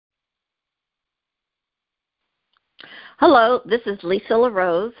Hello, this is Lisa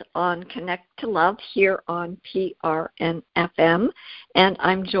LaRose on Connect to Love here on PRN-FM, and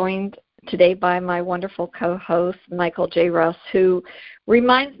I'm joined today by my wonderful co-host, Michael J. Russ, who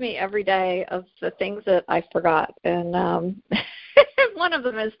reminds me every day of the things that I forgot. And one of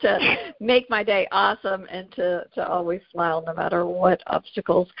them is to make my day awesome and to always smile no matter what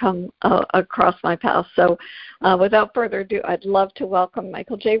obstacles come across my path. So without further ado, I'd love to welcome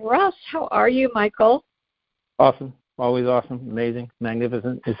Michael J. Russ. How are you, Michael? Awesome. Always awesome, amazing,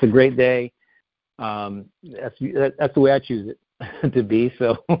 magnificent. It's a great day. That's the way I choose it to be.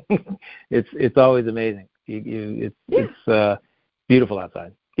 So it's always amazing. It's beautiful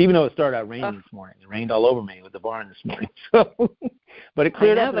outside. Even though it started out raining this morning, it rained all over me with the barn this morning. So, but it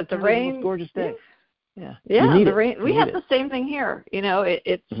cleared up. But the rain, it was a gorgeous day. Yeah, the rain. We have the same thing here. You know,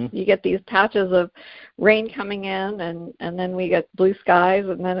 it's you get these patches of rain coming in, and then we get blue skies,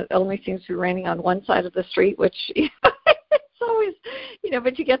 and then it only seems to be raining on one side of the street, which it's always,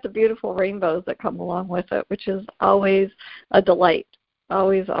 but you get the beautiful rainbows that come along with it, which is always a delight.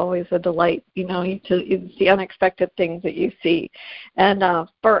 Always a delight. It's the unexpected things that you see. And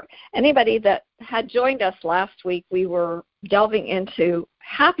for anybody that had joined us last week, we were delving into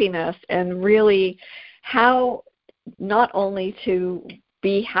happiness and really how not only to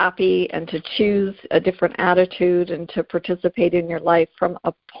be happy and to choose a different attitude and to participate in your life from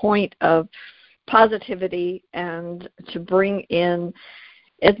a point of positivity and to bring in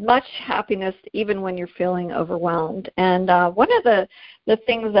as much happiness even when you're feeling overwhelmed. And one of the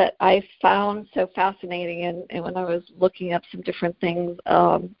things that I found so fascinating and when I was looking up some different things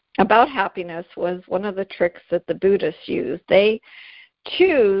about happiness was one of the tricks that the Buddhists use. They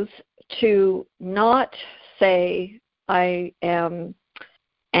choose to not say, I am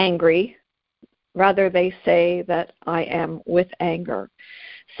angry. Rather, they say that I am with anger.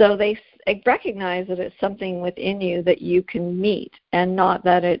 So they recognize that it's something within you that you can meet and not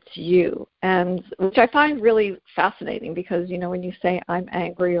that it's you, and which I find really fascinating because, when you say I'm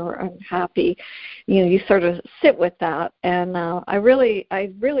angry or unhappy, you sort of sit with that. And I really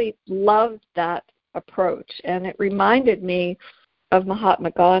loved that approach, and it reminded me of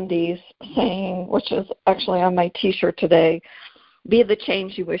Mahatma Gandhi's saying, which is actually on my T-shirt today, be the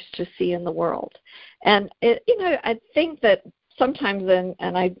change you wish to see in the world. And I think that sometimes,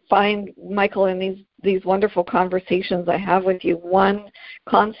 and I find, Michael, in these wonderful conversations I have with you, one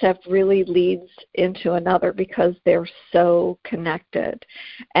concept really leads into another because they're so connected.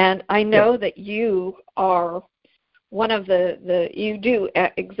 And I know that you are one of you do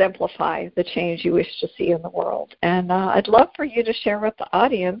exemplify the change you wish to see in the world. And I'd love for you to share with the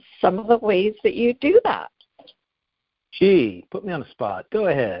audience some of the ways that you do that. Gee, put me on the spot. Go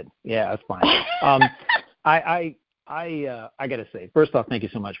ahead. Yeah, that's fine. I got to say, first off, thank you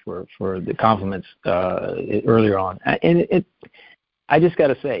so much for the compliments earlier on. And I just got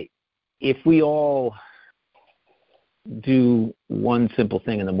to say, if we all do one simple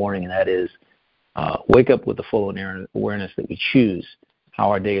thing in the morning, and that is wake up with the full awareness that we choose how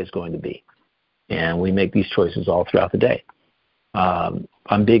our day is going to be. And we make these choices all throughout the day.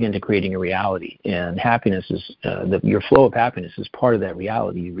 I'm big into creating a reality, and happiness is your flow of happiness is part of that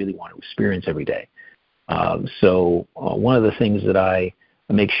reality you really want to experience every day. So one of the things that I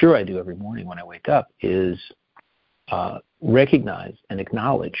make sure I do every morning when I wake up is recognize and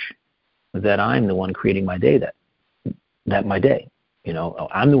acknowledge that I'm the one creating my day. That my day,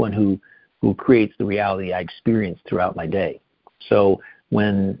 I'm the one who creates the reality I experience throughout my day. So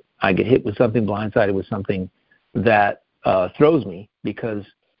when I get hit with something, blindsided with something that throws me, because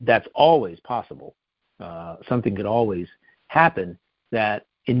that's always possible. Something could always happen that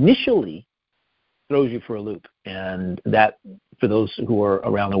initially throws you for a loop, and that, for those who are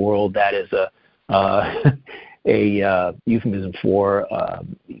around the world, that is a euphemism for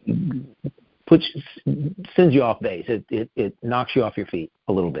sends you off base. It knocks you off your feet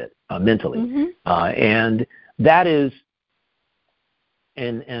a little bit mentally, and that is,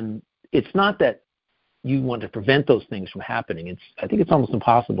 and it's not that you want to prevent those things from happening. I think it's almost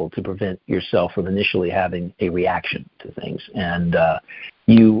impossible to prevent yourself from initially having a reaction to things. And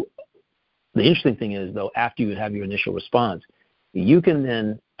the interesting thing is, though, after you have your initial response, you can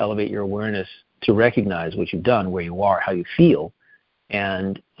then elevate your awareness to recognize what you've done, where you are, how you feel,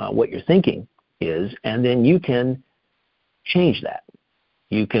 and what you're thinking is, and then you can change that.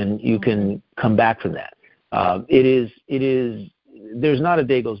 You can come back from that. There's not a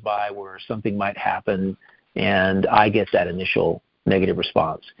day goes by where something might happen and I get that initial negative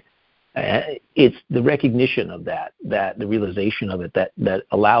response. It's the recognition of that the realization of it that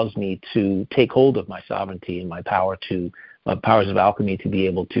allows me to take hold of my sovereignty and my power to Powers of Alchemy to be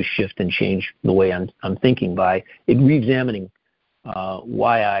able to shift and change the way I'm thinking by re-examining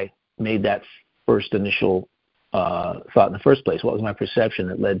why I made that first initial thought in the first place. What was my perception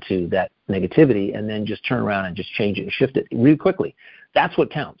that led to that negativity, and then just turn around and just change it and shift it really quickly. That's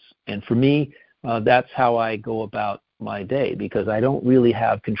what counts. And for me, that's how I go about my day, because I don't really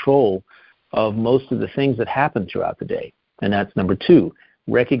have control of most of the things that happen throughout the day. And that's number two.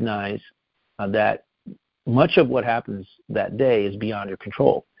 Recognize that much of what happens that day is beyond your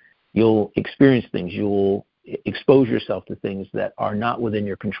control. You'll experience things. You'll expose yourself to things that are not within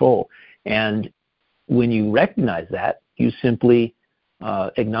your control. And when you recognize that, you simply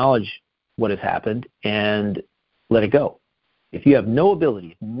acknowledge what has happened and let it go. If you have no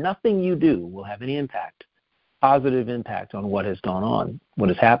ability, if nothing you do will have any impact, positive impact on what has gone on, what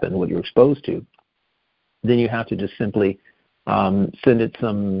has happened, what you're exposed to, then you have to just simply send it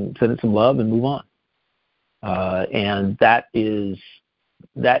some love and move on. And that is,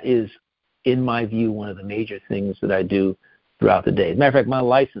 in my view, one of the major things that I do throughout the day. As a matter of fact, my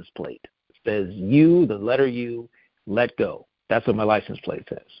license plate says "U," the letter U, let go. That's what my license plate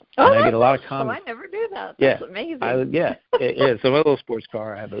says. Oh, and I get a lot of comments. I never do that. That's amazing. So my little sports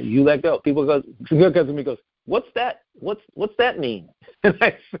car, I have a "You let go." People comes to me and goes, "What's that? What's that mean?" And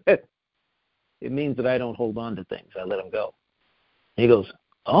I said, "It means that I don't hold on to things. I let them go." And he goes,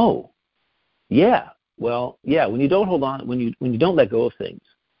 "Oh, yeah. Well, yeah. When you don't hold on, when you don't let go of things,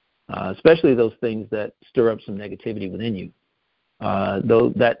 especially those things that stir up some negativity within you,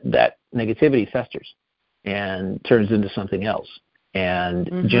 though that negativity festers and turns into something else,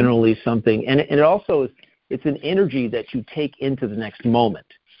 and generally something, and it also it's an energy that you take into the next moment.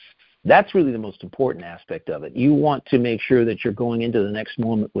 That's really the most important aspect of it. You want to make sure that you're going into the next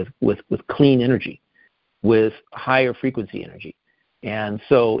moment with clean energy, with higher frequency energy. And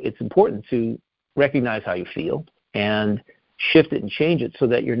so it's important to recognize how you feel and shift it and change it so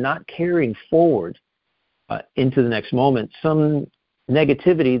that you're not carrying forward into the next moment some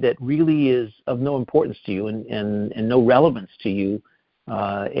negativity that really is of no importance to you and no relevance to you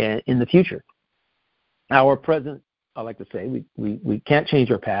in the future. Our present, I like to say, we can't change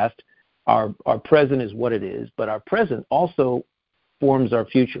our past. Our present is what it is, but our present also forms our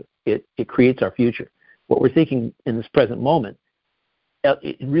future. It creates our future. What we're thinking in this present moment,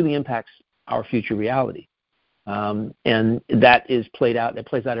 it really impacts our future reality. And that is played out. It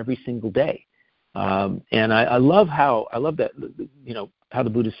plays out every single day. And I love that, how the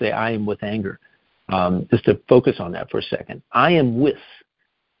Buddhists say, "I am with anger." Just to focus on that for a second. I am with,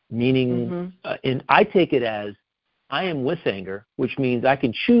 meaning, and I take it as I am with anger, which means I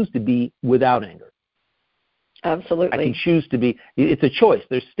can choose to be without anger. Absolutely. I can choose to be. It's a choice.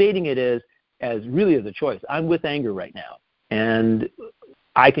 They're stating it as really as a choice. I'm with anger right now, and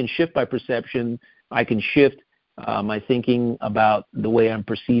I can shift my perception. I can shift my thinking about the way I'm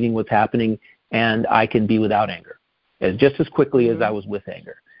perceiving what's happening, and I can be without anger just as quickly as I was with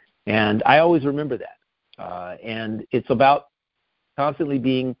anger. And I always remember that. And it's about constantly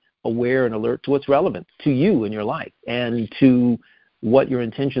being aware and alert to what's relevant to you in your life and to what your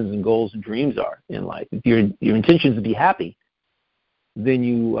intentions and goals and dreams are in life. If your intention is to be happy, then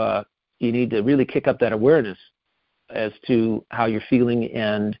you need to really kick up that awareness as to how you're feeling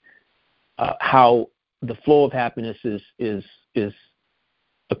and how the flow of happiness is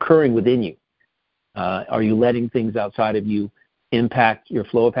occurring within you. Are you letting things outside of you impact your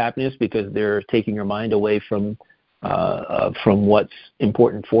flow of happiness because they're taking your mind away from what's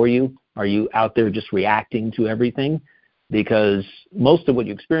important for you? Are you out there just reacting to everything? Because most of what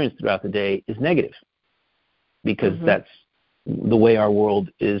you experience throughout the day is negative, because that's the way our world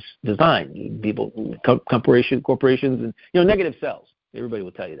is designed. People, corporations, and negative sells. Everybody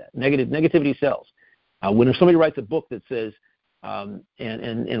will tell you that negativity sells. When somebody writes a book that says,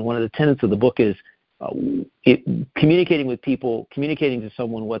 and one of the tenets of the book is communicating with people, communicating to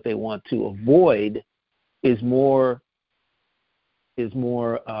someone what they want to avoid is more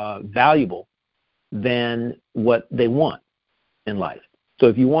valuable than what they want in life. So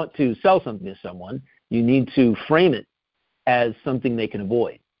if you want to sell something to someone, you need to frame it as something they can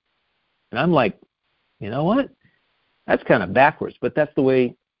avoid. And I'm like, you know what? That's kind of backwards, but that's the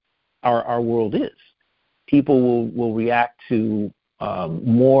way our world is. People will react to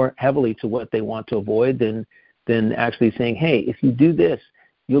more heavily to what they want to avoid than actually saying, hey, if you do this,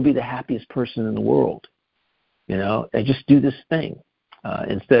 you'll be the happiest person in the world. And just do this thing.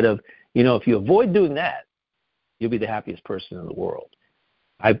 Instead of, if you avoid doing that, you'll be the happiest person in the world.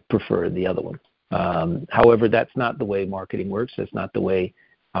 I prefer the other one. However, that's not the way marketing works. That's not the way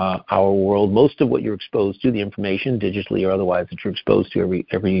our world. Most of what you're exposed to, the information, digitally or otherwise, that you're exposed to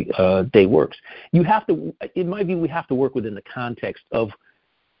every day works. You have to, in my view, we have to work within the context of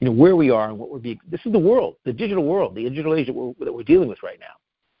where we are and what we're being. This is the world, the digital world, the digital age that we're dealing with right now.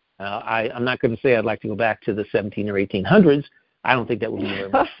 I'm not going to say I'd like to go back to the 17 or 1800s. I don't think that would be very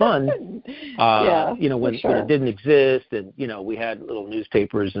much fun. When it didn't exist, and we had little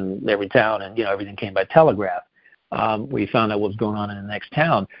newspapers in every town, and everything came by telegraph. We found out what was going on in the next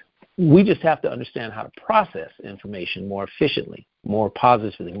town. We just have to understand how to process information more efficiently, more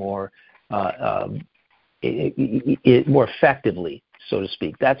positively, more effectively, so to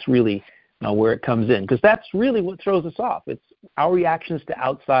speak. That's really where it comes in, because that's really what throws us off. It's our reactions to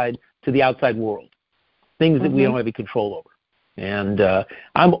the outside world, things that we don't have any control over. And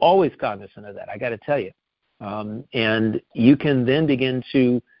I'm always cognizant of that, I got to tell you. And you can then begin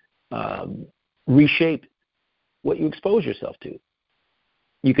to reshape what you expose yourself to.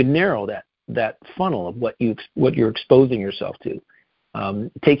 You can narrow that funnel of what you're exposing yourself to.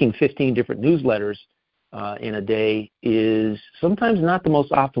 Taking 15 different newsletters in a day is sometimes not the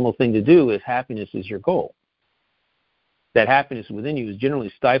most optimal thing to do if happiness is your goal. That happiness within you is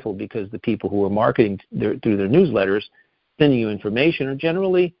generally stifled because the people who are marketing through their newsletters, sending you information, are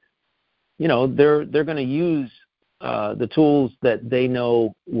generally, they're going to use the tools that they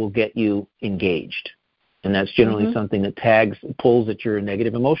know will get you engaged. And that's generally something that pulls at your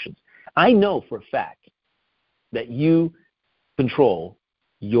negative emotions. I know for a fact that you control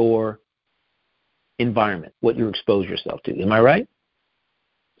your environment, what you expose yourself to. Am I right?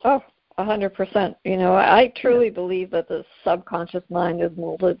 Oh, 100%. I truly believe that the subconscious mind is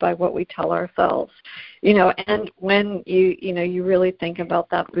molded by what we tell ourselves. And when you really think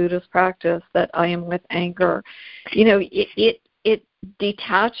about that Buddhist practice, that I am with anger, it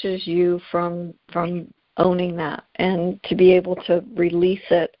detaches you from owning that, and to be able to release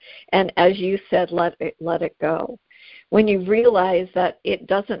it, and as you said, let it go. When you realize that it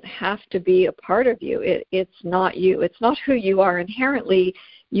doesn't have to be a part of you, it's not you, it's not who you are inherently.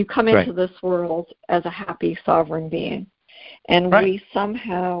 You come into this world as a happy sovereign being, and we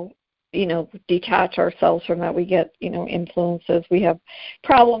somehow detach ourselves from that. We get influences, we have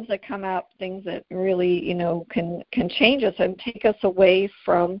problems that come up, things that really can change us and take us away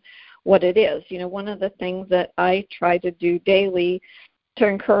from what it is. One of the things that I try to do daily to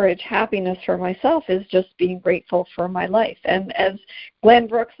encourage happiness for myself is just being grateful for my life. And as Glenn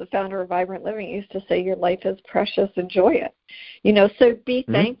Brooks, the founder of Vibrant Living, used to say, your life is precious, enjoy it. So be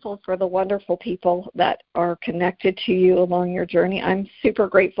thankful for the wonderful people that are connected to you along your journey. I'm super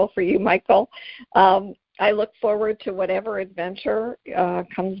grateful for you, Michael. I look forward to whatever adventure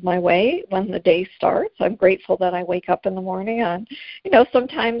comes my way when the day starts. I'm grateful that I wake up in the morning and,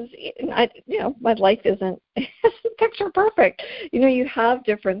 sometimes, my life isn't picture perfect. You have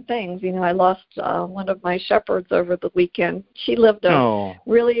different things. I lost one of my shepherds over the weekend. She lived a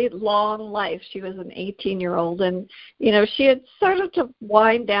really long life. She was an 18-year-old, and, she had started to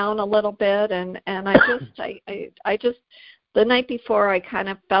wind down a little bit, and I just the night before, I kind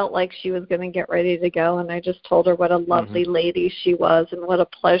of felt like she was going to get ready to go, and I just told her what a lovely lady she was and what a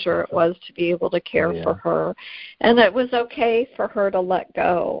pleasure it was to be able to care for her, and it was okay for her to let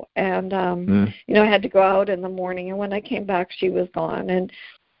go. And, I had to go out in the morning, and when I came back, she was gone. And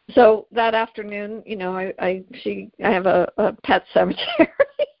so that afternoon, I have a pet cemetery.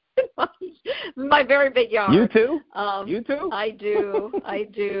 My very big yard. You too? You too? I do.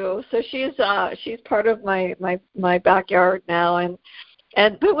 So she's part of my backyard now, and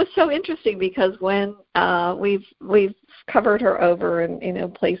but it was so interesting because when we've covered her over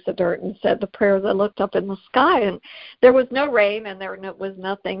and placed the dirt and said the prayers, I looked up in the sky, and there was no rain, and there was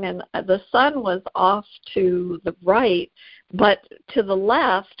nothing, and the sun was off to the right, but to the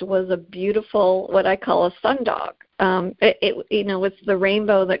left was a beautiful, what I call a sundog. It's the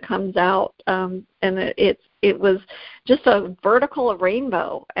rainbow that comes out, and it was just a vertical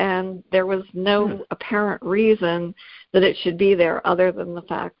rainbow, and there was no apparent reason that it should be there other than the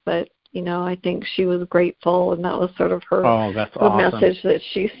fact that, I think she was grateful, and that was sort of her, her message that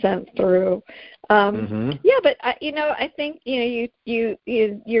she sent through. Yeah, but I think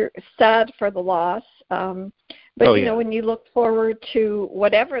you're sad for the loss. But when you look forward to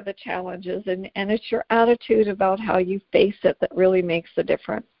whatever the challenge is, and it's your attitude about how you face it that really makes the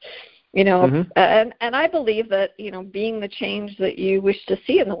difference. And I believe that, being the change that you wish to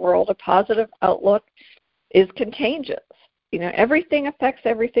see in the world, a positive outlook is contagious. Everything affects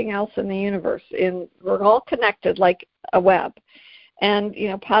everything else in the universe. We're all connected like a web. And,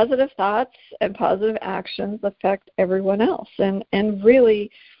 positive thoughts and positive actions affect everyone else. And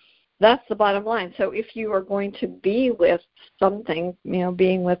really, that's the bottom line. So if you are going to be with something,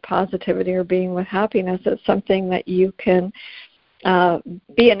 being with positivity or being with happiness, it's something that you can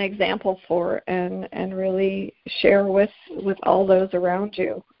be an example for and really share with all those around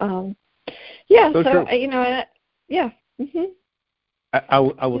you. Yeah. So true. Yeah. Mm-hmm. I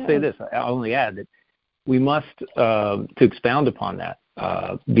will say this. I'll only add that we must, to expound upon that,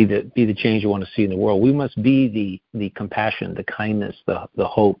 be the change you want to see in the world. We must be the compassion, the kindness, the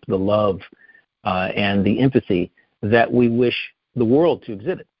hope, the love, and the empathy that we wish the world to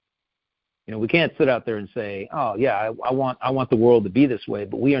exhibit. We can't sit out there and say, "Oh, yeah, I want the world to be this way,"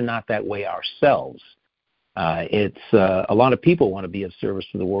 but we are not that way ourselves. It's a lot of people want to be of service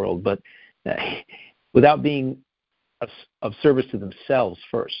to the world, but without being of service to themselves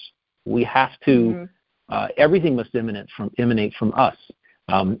first. We have to. Everything must emanate from us.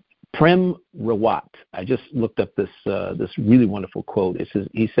 Prem Rawat. I just looked up this really wonderful quote.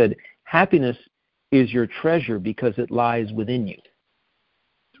 He said, "Happiness is your treasure because it lies within you."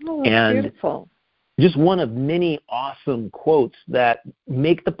 Oh, that's beautiful. Just one of many awesome quotes that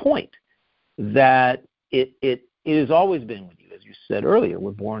make the point that it has always been with you. As you said earlier,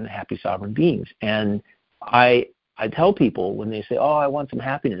 we're born happy, sovereign beings. And I tell people when they say, "Oh, I want some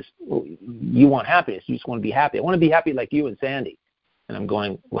happiness." Well, you want happiness. You just want to be happy. I want to be happy like you and Sandy. And I'm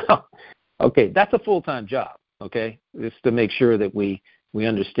going, well, okay, that's a full-time job, okay? Just to make sure that we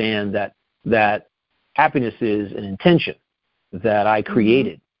understand that happiness is an intention that I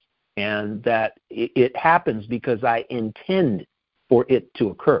created. And that it happens because I intend for it to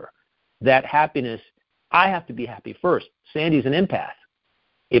occur. That happiness, I have to be happy first. Sandy's an empath.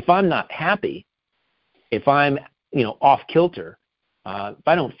 If I'm not happy, if I'm off kilter, if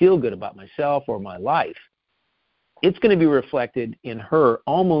I don't feel good about myself or my life, it's going to be reflected in her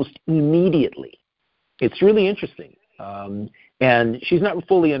almost immediately. It's really interesting, and she's not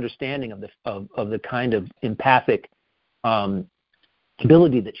fully understanding of the kind of empathic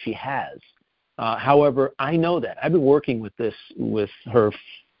ability that she has. However, I know that. I've been working with her.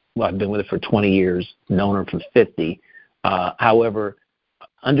 Well, I've been with her for 20 years, known her for 50. However,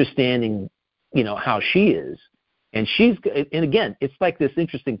 understanding, how she is, and again, it's like this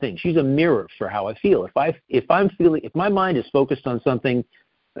interesting thing. She's a mirror for how I feel. If my mind is focused on something,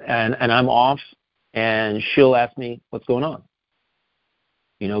 and I'm off, and she'll ask me what's going on,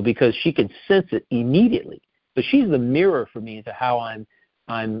 because she can sense it immediately. So she's the mirror for me to how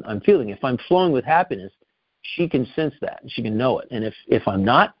I'm feeling. If I'm flowing with happiness, she can sense that and she can know it. And if I'm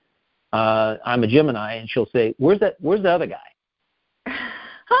not, I'm a Gemini, and she'll say, "Where's the other guy?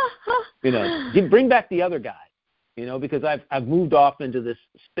 Bring back the other guy." Because I've moved off into this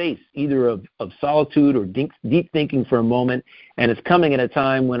space either of solitude or deep thinking for a moment, and it's coming at a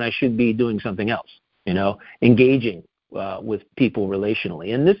time when I should be doing something else. Engaging with people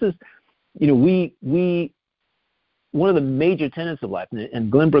relationally, and this is, we. One of the major tenets of life, and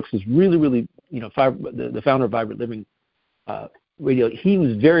Glenn Brooks is really, really, the founder of Vibrant Living Radio, he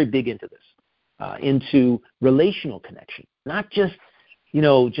was very big into this, into relational connection, not just,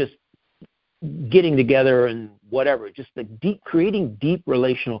 just getting together and whatever, just creating deep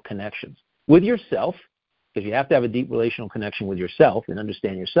relational connections with yourself, because you have to have a deep relational connection with yourself and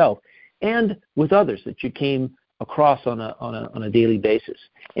understand yourself, and with others that you came across on a daily basis.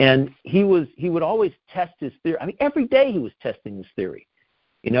 And he would always test his theory. I mean, every day he was testing his theory.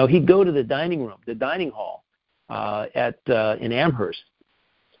 He'd go to the dining hall in Amherst,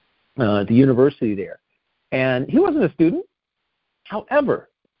 the university there, and he wasn't a student. However,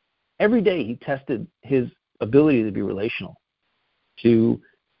 every day he tested his ability to be relational, to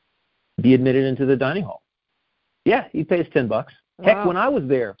be admitted into the dining hall. Yeah, he pays $10. Wow. Heck, when I was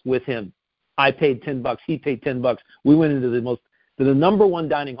there with him, I paid $10. He paid $10. We went into the number one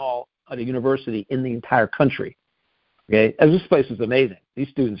dining hall at a university in the entire country. Okay, and this place was amazing. These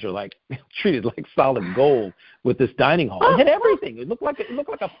students are treated like solid gold with this dining hall. It had everything. It looked like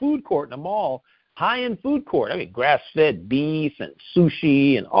a food court in a mall, high-end food court. I mean, grass-fed beef and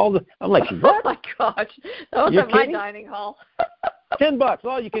sushi and all the. I'm like, what? Oh my gosh, that was at my dining hall. $10,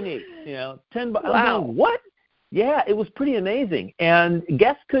 all you can eat. $10. Wow. I'm going, what? Yeah, it was pretty amazing. And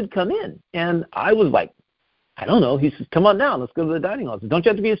guests could come in. And I was like, I don't know. He says, "Come on down. Let's go to the dining hall." I said, "Don't you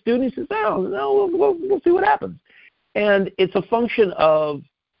have to be a student?" He says, No, we'll see what happens. And it's a function of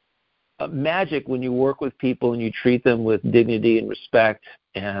magic when you work with people and you treat them with dignity and respect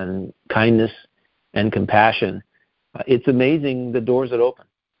and kindness and compassion. It's amazing the doors that open.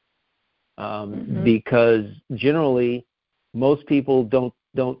 Because generally most people don't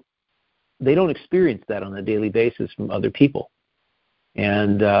experience that on a daily basis from other people.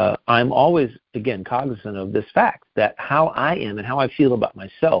 And I'm always, again, cognizant of this fact that how I am and how I feel about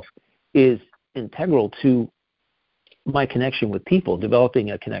myself is integral to my connection with people,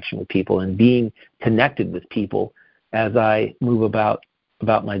 developing a connection with people and being connected with people as I move about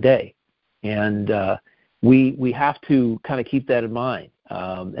my day. And we have to kind of keep that in mind.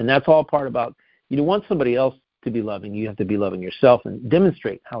 And that's all part about, you want somebody else to be loving, you have to be loving yourself and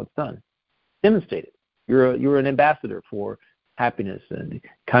demonstrate how it's done. Demonstrate it. You're an ambassador for happiness and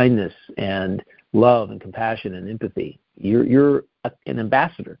kindness and love and compassion and empathy. You're an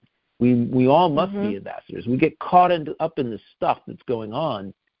ambassador. We all must be ambassadors. We get caught up in the stuff that's going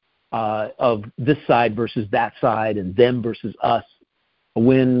on of this side versus that side and them versus us,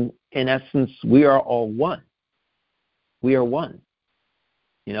 when in essence we are all one. We are one.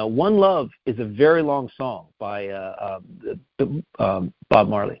 One Love is a very long song by Bob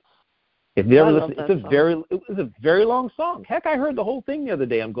Marley. If you ever listen, it was a very long song. Heck, I heard the whole thing the other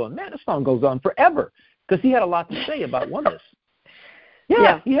day. I'm going, man, this song goes on forever, because he had a lot to say about oneness.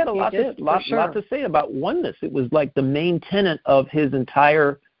 Yeah, he had a lot to say about oneness. It was like the main tenet of his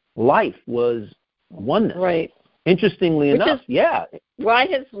entire life was oneness. Right. Interestingly enough, why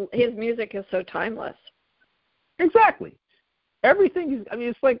his music is so timeless. Exactly. Everything is. I mean,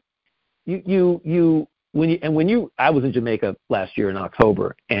 it's like I was in Jamaica last year in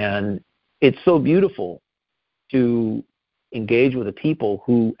October, and it's so beautiful to engage with the people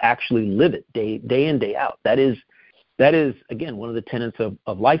who actually live it day in, day out. That is again one of the tenets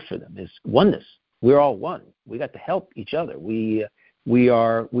of life for them is oneness. We're all one. We got to help each other. We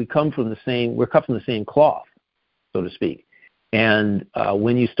come from the same cloth, so to speak. And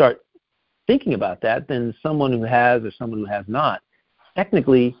when you start thinking about that, then someone who has or someone who has not,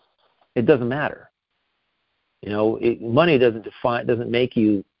 technically, it doesn't matter. Money doesn't make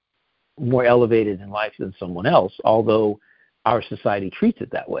you more elevated in life than someone else, although our society treats it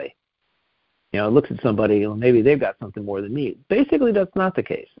that way. It looks at somebody, maybe they've got something more than me. Basically, that's not the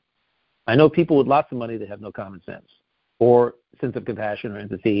case. I know people with lots of money that have no common sense or sense of compassion or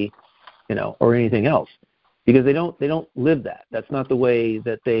empathy, or anything else, because they don't live that. That's not the way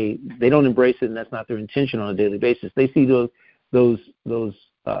that they don't embrace it, and that's not their intention on a daily basis. They see those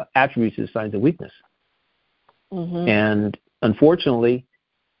attributes as signs of weakness. And unfortunately,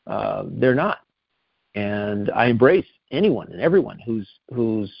 they're not. And I embrace anyone and everyone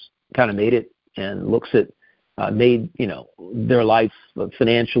who's kind of made it and looks at made their life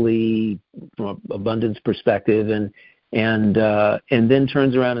financially from an abundance perspective, and then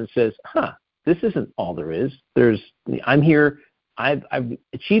turns around and says, this isn't all there is. I'm here. I've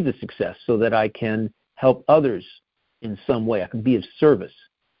achieved the success so that I can help others in some way. I can be of service.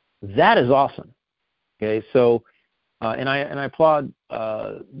 That is awesome. Okay, so and I applaud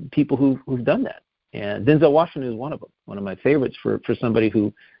people who've done that. And Denzel Washington is one of them. One of my favorites for somebody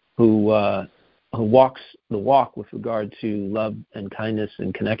who walks the walk with regard to love and kindness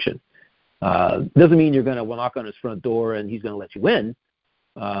and connection. Doesn't mean you're going to knock on his front door and he's going to let you in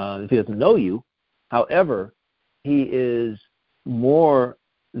if he doesn't know you. However, he is more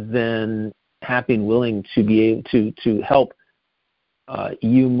than happy and willing to be able to help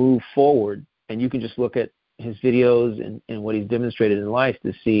you move forward. And you can just look at his videos and what he's demonstrated in life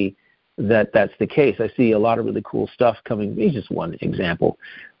to see that that's the case. I see a lot of really cool stuff coming. He's just one example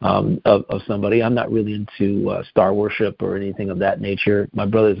of somebody. I'm not really into star worship or anything of that nature. My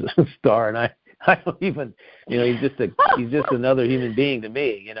brother's a star, and I don't even, he's just another human being to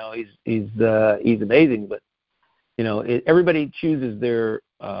me. He's amazing, but everybody chooses their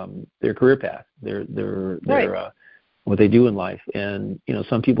career path, their what they do in life, and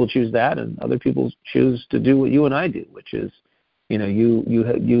some people choose that, and other people choose to do what you and I do, which is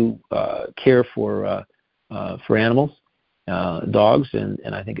you care for animals, dogs,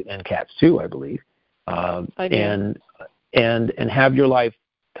 and I think and cats too, I believe, I do. and have your life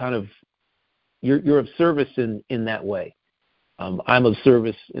kind of you're of service in that way. I'm of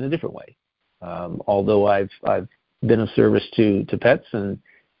service in a different way, although I've been of service to pets and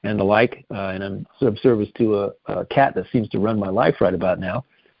the like, and I'm of service to a cat that seems to run my life right about now,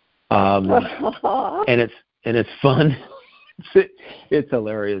 and it's fun. It's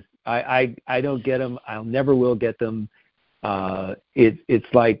hilarious. I don't get them. I never will get them.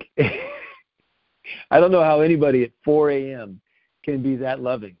 It's like I don't know how anybody at 4 a.m. can be that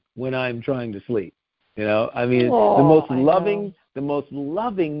loving when I'm trying to sleep. I mean, the most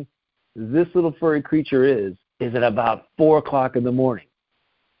loving this little furry creature is at about 4 o'clock in the morning.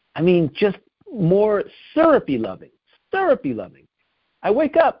 I mean, just more syrupy loving. I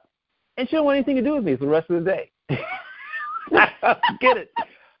wake up and she don't want anything to do with me for the rest of the day. I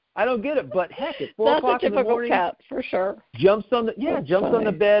don't get it. But heck, at 4 o'clock in the morning, that's a typical cat for sure. Jumps on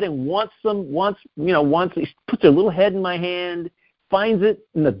the bed and wants, puts her little head in my hand finds it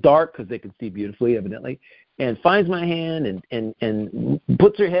in the dark because they can see beautifully, evidently, and finds my hand and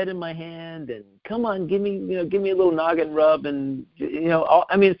puts her head in my hand and come on, give me a little noggin rub and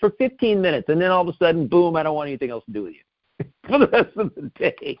for 15 minutes, and then all of a sudden, boom, I don't want anything else to do with you for the rest of the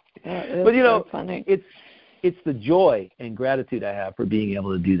day. But so funny. It's the joy and gratitude I have for being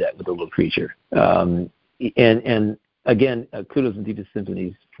able to do that with a little creature. And again, kudos and deepest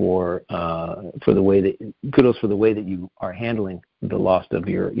sympathies for the way that you are handling the loss of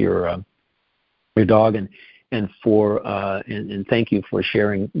your dog, and thank you for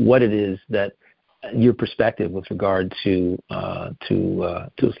sharing what it is that your perspective with regard to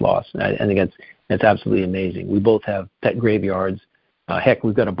his loss. I think that's absolutely amazing. We both have pet graveyards. Heck,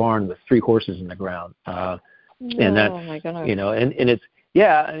 we've got a barn with 3 horses in the ground. And that's, my goodness. And it's,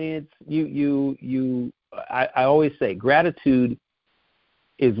 it's I always say gratitude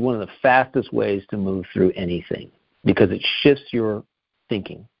is one of the fastest ways to move through anything, because it shifts your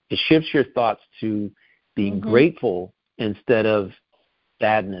thinking. It shifts your thoughts to being grateful instead of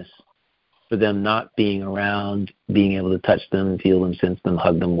sadness for them not being around, being able to touch them, feel them, sense them,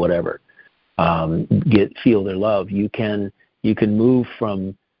 hug them, whatever. Feel their love. You can move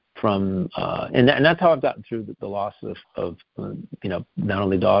from and that's how I've gotten through the loss of not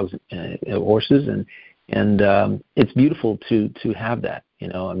only dogs and horses, and it's beautiful to have that.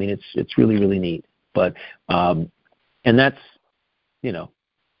 It's really, really neat. But and that's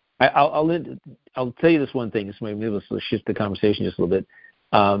I'll tell you this one thing. This maybe let's shift the conversation just a little bit.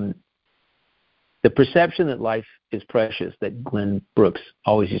 The perception that life is precious, that Glenn Brooks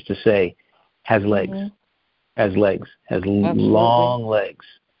always used to say, has legs, has long legs.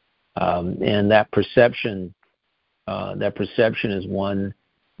 And that perception is one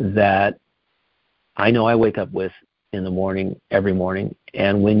that I know I wake up with in the morning, every morning.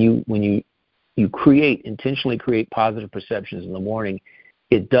 And when you intentionally create positive perceptions in the morning,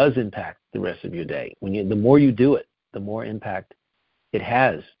 it does impact the rest of your day. The more you do it, the more impact it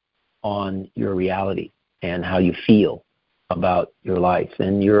has on your reality and how you feel about your life.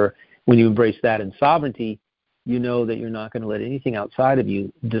 And when you embrace that in sovereignty, you know that you're not going to let anything outside of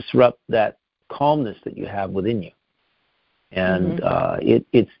you disrupt that calmness that you have within you. And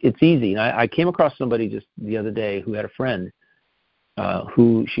it's easy. And I came across somebody just the other day who had a friend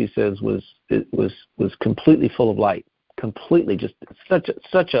who she says was completely full of light, completely just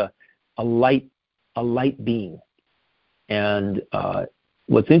such a light being. And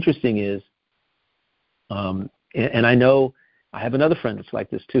what's interesting is, and I know I have another friend that's like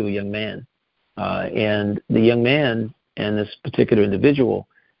this too, a young man. And the young man and this particular individual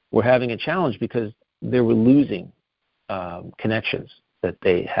were having a challenge because they were losing connections that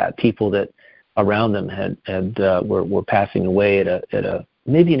they had. People that around them were passing away at a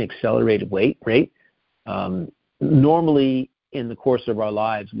maybe an accelerated rate. Normally, in the course of our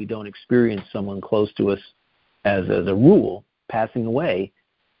lives, we don't experience someone close to us as a rule passing away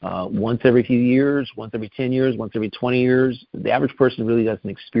once every few years, once every 10 years, once every 20 years. The average person really doesn't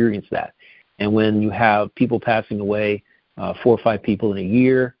experience that. And when you have people passing away, 4 or 5 people in a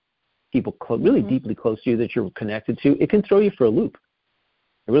year, people really deeply close to you that you're connected to, it can throw you for a loop.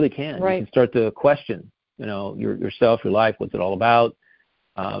 It really can. Right. You can start to question, yourself, your life, what's it all about.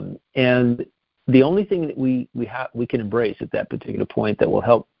 And the only thing that we can embrace at that particular point that will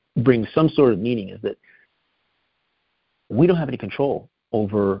help bring some sort of meaning is that we don't have any control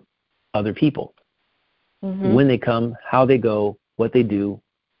over other people. When they come, how they go, what they do,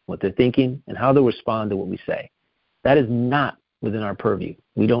 what they're thinking, and how they'll respond to what we say. That is not within our purview.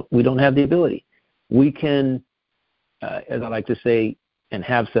 We don't have the ability. We can, as I like to say and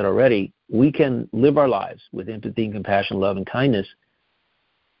have said already, we can live our lives with empathy and compassion, love and kindness,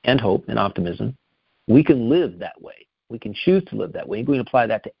 and hope and optimism. We can live that way. We can choose to live that way. We can apply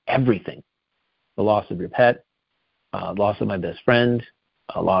that to everything. The loss of your pet, loss of my best friend,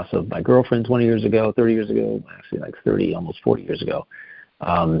 loss of my girlfriend 20 years ago, 30 years ago, actually like 30, almost 40 years ago.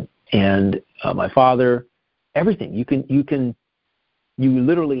 And my father, everything. You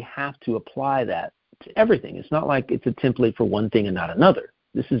literally have to apply that to everything. It's not like it's a template for one thing and not another.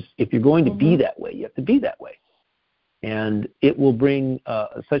 This is, if you're going to be that way, you have to be that way. And it will bring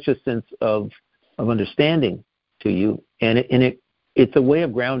such a sense of understanding to you, and it's a way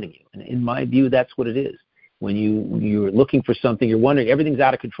of grounding you. And in my view, that's what it is. When you're looking for something, you're wondering, everything's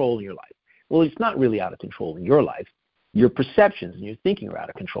out of control in your life. Well, it's not really out of control in your life. Your perceptions and your thinking are out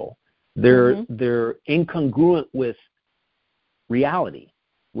of control. They're incongruent with reality,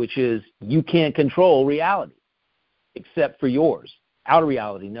 which is you can't control reality except for yours. Outer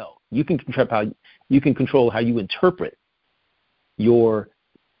reality, no. You can control how you interpret your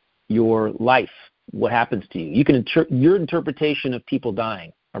life what happens to you. You can your interpretation of people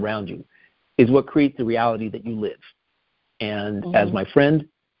dying around you is what creates the reality that you live. And as my friend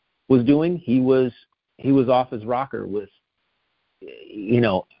was doing, he was off his rocker with,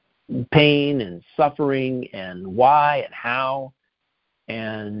 pain and suffering and why and how.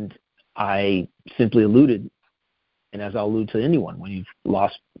 And I simply alluded, and as I'll allude to anyone, when you've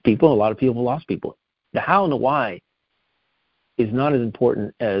lost people, a lot of people have lost people. The how and the why is not as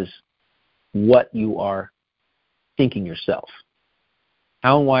important as what you are thinking yourself.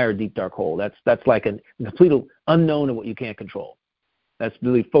 How and why are a deep, dark hole. That's like a complete unknown of what you can't control. That's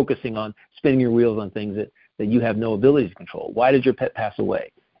really focusing on spinning your wheels on things that you have no ability to control. Why did your pet pass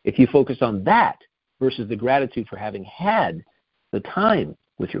away? If you focus on that versus the gratitude for having had the time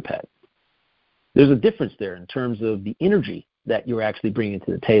with your pet, there's a difference there in terms of the energy that you're actually bringing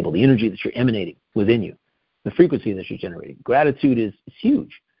to the table, the energy that you're emanating within you, the frequency that you're generating. Gratitude is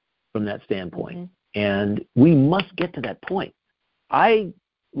huge from that standpoint. And we must get to that point. I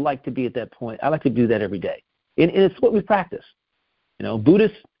like to be at that point. I like to do that every day. And it's what we practice.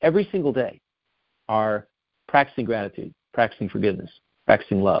 Buddhists every single day are practicing gratitude, practicing forgiveness,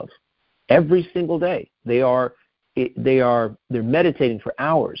 practicing love. Every single day. They're meditating for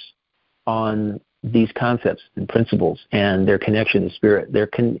hours on these concepts and principles and their connection to spirit. They're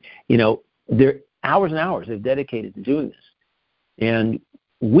hours and hours they've dedicated to doing this. And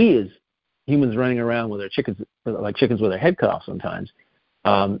we as humans running around with our chickens with their head cut off sometimes,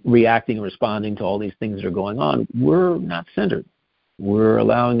 reacting and responding to all these things that are going on, we're not centered. We're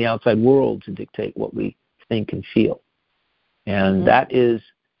allowing the outside world to dictate what we think and feel. And that is,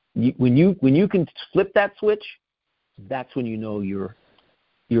 when you can flip that switch, that's when you're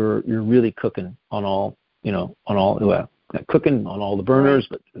really cooking on all, cooking on all the burners,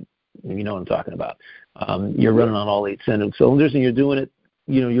 but you know what I'm talking about. You're running on all 8 cylinders, and you're doing it.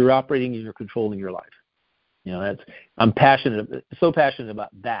 You're operating and you're controlling your life. I'm so passionate about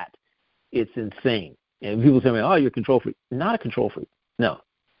that. It's insane. And people say, "Oh, you're a control freak." Not a control freak. No,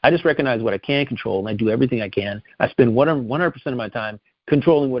 I just recognize what I can control, and I do everything I can. I spend 100% of my time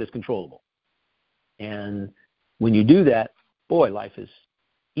controlling what is controllable. And when you do that, boy, life is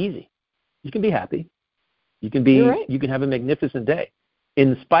easy. You can be happy. You can have a magnificent day,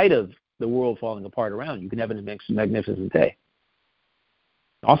 in spite of the world falling apart around you. You can have a magnificent day.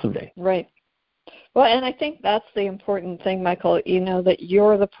 Awesome day. Right. Well, and I think that's the important thing, Michael, that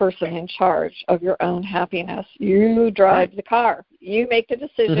you're the person in charge of your own happiness. You drive the car. You make the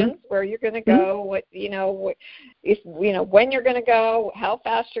decisions where you're going to go, when you're going to go, how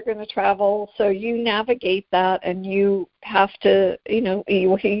fast you're going to travel. So you navigate that, and you have to, you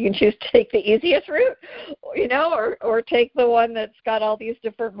can choose to take the easiest route, or take the one that's got all these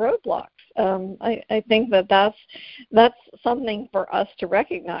different roadblocks. I think that's something for us to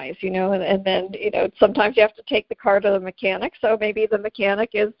recognize, and then, sometimes you have to take the car to the mechanic. So maybe the mechanic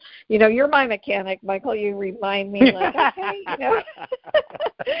is, you're my mechanic, Michael. You remind me, like, okay,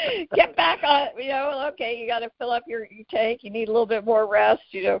 get back on, okay, you got to fill up your tank. You need a little bit more rest,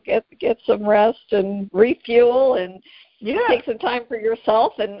 get some rest and refuel and take some time for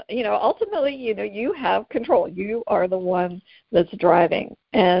yourself. And, ultimately, you have control. You are the one that's driving.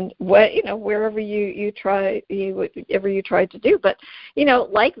 And wherever you try to do, but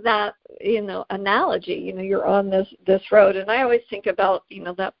like that analogy, you're on this road, and I always think about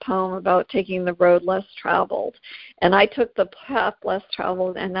that poem about taking the road less traveled, and I took the path less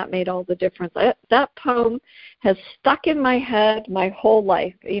traveled, and that made all the difference. That poem has stuck in my head my whole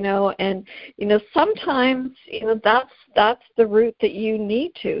life, and sometimes that's the route that you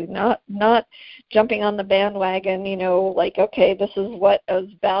need to, not jumping on the bandwagon, like, okay, this is what is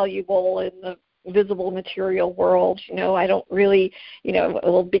valuable in the visible material world. I don't really,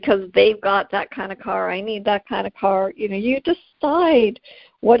 because they've got that kind of car, I need that kind of car. You decide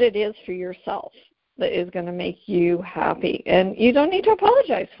what it is for yourself that is going to make you happy, and you don't need to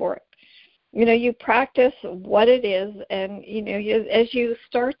apologize for it. You practice what it is, and, as you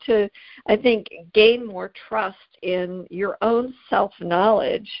start to, I think, gain more trust in your own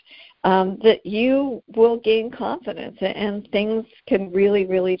self-knowledge, that you will gain confidence, and things can really,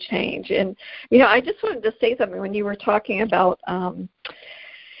 really change. And, I just wanted to say something when you were talking about, the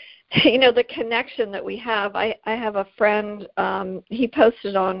connection that we have. I have a friend, he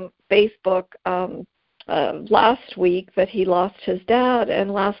posted on Facebook last week that he lost his dad,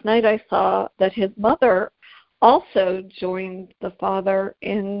 and last night I saw that his mother also joined the father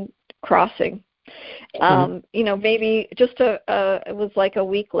in crossing. Maybe just it was like a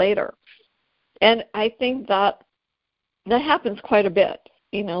week later, and I think that happens quite a bit.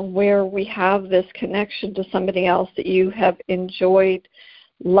 Where we have this connection to somebody else that you have enjoyed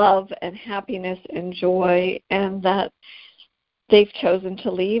love and happiness and joy, and that they've chosen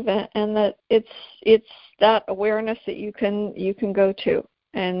to leave, and that it's that awareness that you can go to,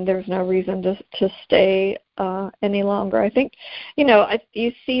 and there's no reason to stay any longer. I think,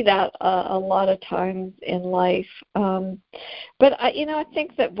 you see that a lot of times in life, but I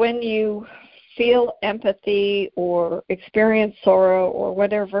think that when you feel empathy or experience sorrow or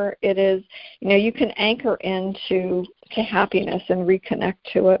whatever it is, you can anchor into happiness and reconnect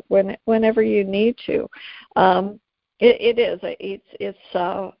to it whenever you need to. It's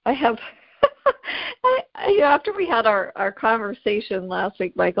I have after we had our conversation last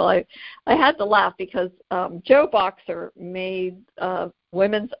week, Michael, I had to laugh because Joe Boxer made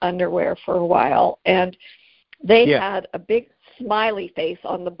women's underwear for a while, and they had a big smiley face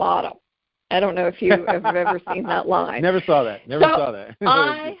on the bottom. I don't know if you have ever seen that line. Never saw that.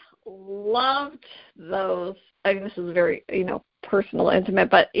 I loved those. I mean, this is very, personal, intimate,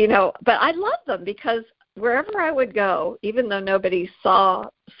 but I love them because wherever I would go, even though nobody saw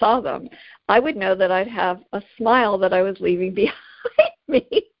them, I would know that I'd have a smile that I was leaving behind me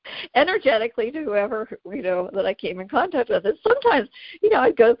energetically to whoever, that I came in contact with. And sometimes,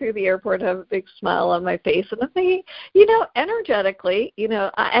 I'd go through the airport, have a big smile on my face, and I'm thinking, energetically,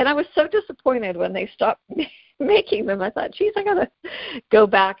 and I was so disappointed when they stopped making them. I thought, geez, I got to go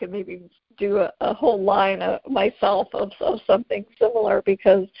back and maybe do a whole line myself of something similar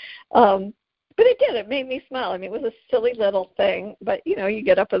because, but it did. It made me smile. I mean, it was a silly little thing, but, you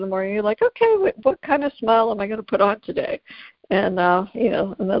get up in the morning, you're like, okay, what kind of smile am I going to put on today? And,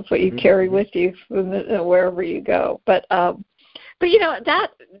 and that's what you carry with you wherever you go. But that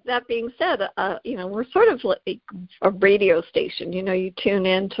being said, we're sort of like a radio station. You tune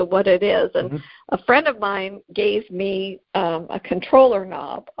in to what it is. And a friend of mine gave me a controller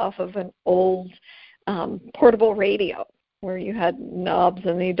knob off of an old portable radio where you had knobs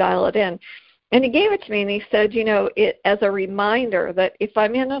and you dial it in. And he gave it to me, and he said, it as a reminder that if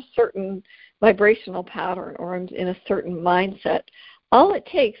I'm in a certain vibrational pattern or I'm in a certain mindset, all it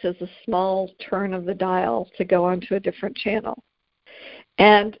takes is a small turn of the dial to go onto a different channel.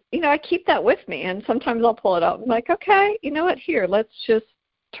 And, I keep that with me, and sometimes I'll pull it out. I'm like, okay, you know what, here, let's just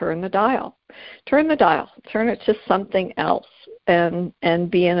turn the dial. Turn it to something else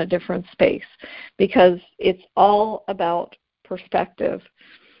and be in a different space, because it's all about perspective.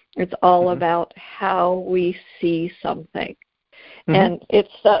 It's all about how we see something. And it's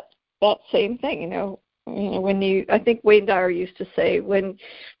that same thing, when I think Wayne Dyer used to say,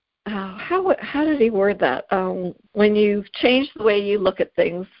 how did he word that? When you change the way you look at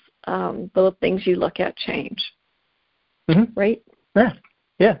things, the things you look at change. Right?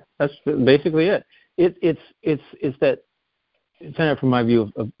 Yeah, that's basically it. It's that, kind of from my view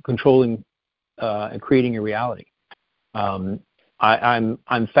of controlling and creating your reality.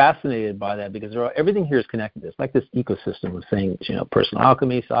 I'm fascinated by that because everything here is connected. It's like this ecosystem of things, personal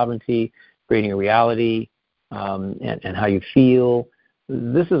alchemy, sovereignty, creating a reality, and how you feel.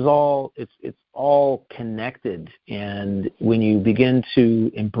 This is all, it's all connected. And when you begin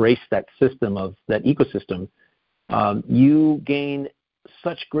to embrace that system of that ecosystem, you gain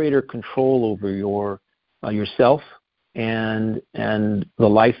such greater control over yourself and the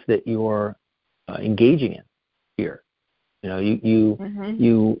life that you're engaging in here.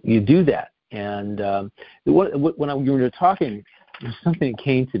 You do that. And when you were talking, there's something that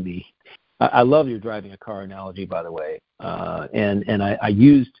came to me. I love your driving a car analogy, by the way. And I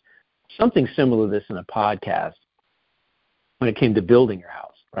used something similar to this in a podcast when it came to building your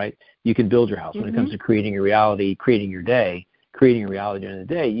house, right? You can build your house. When it comes to creating a reality, creating your day, creating a reality during the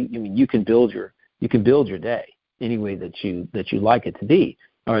day, you can build your day any way that you like it to be,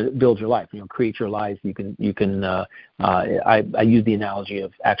 or build your life. Create your life. I use the analogy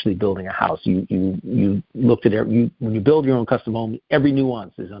of actually building a house. You looked at when you build your own custom home, every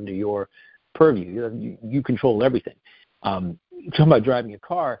nuance is under your purview. You control everything. Talking about driving a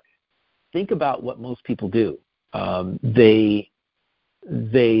car, think about what most people do. They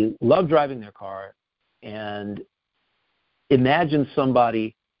love driving their car, and imagine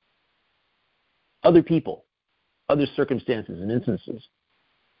somebody, other people, other circumstances and instances,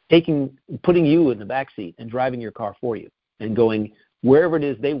 putting you in the back seat and driving your car for you and going wherever it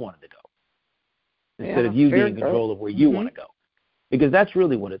is they wanted to go, instead of you being in control of where you want to go. Because that's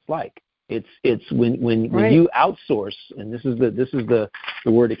really what it's like. It's when you outsource, and this is the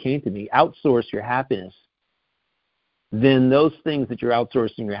word that came to me, outsource your happiness, then those things that you're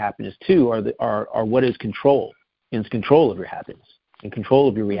outsourcing your happiness to are what is control. And it's control of your happiness, and control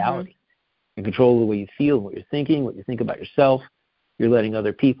of your reality, and control of the way you feel, what you're thinking, what you think about yourself. You're letting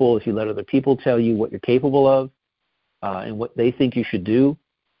other people, if you let other people tell you what you're capable of and what they think you should do,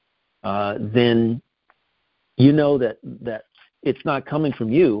 then you know that it's not coming from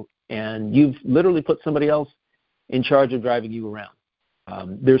you, and you've literally put somebody else in charge of driving you around.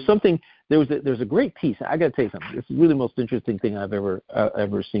 There's a great piece. I got to tell you something. This is really the most interesting thing I've ever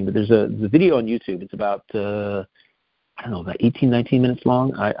seen. But there's a video on YouTube. It's about about 18, 19 minutes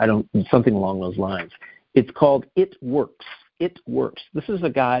long. Something along those lines. It's called "It Works." It Works. This is a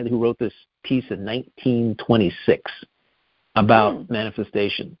guy who wrote this piece in 1926 about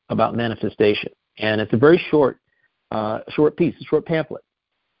manifestation. And it's a very short piece, a short pamphlet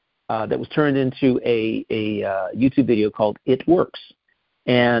that was turned into a YouTube video called "It Works,"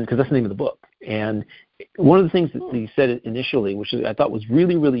 and because that's the name of the book. And one of the things that he said initially, which I thought was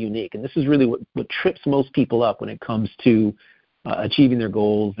really, really unique, and this is really what trips most people up when it comes to achieving their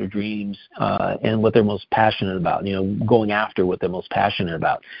goals, their dreams, and what they're most passionate about. Going after what they're most passionate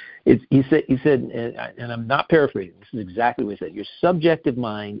about. He said, and I'm not paraphrasing. This is exactly what he said. Your subjective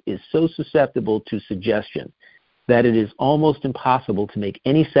mind is so susceptible to suggestion that it is almost impossible to make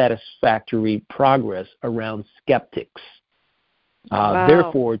any satisfactory progress around skeptics. Wow.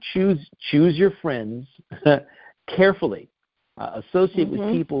 Therefore, choose your friends carefully. Associate with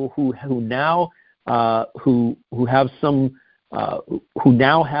people who now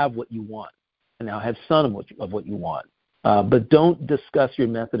have what you want, and now have some of what you want. But don't discuss your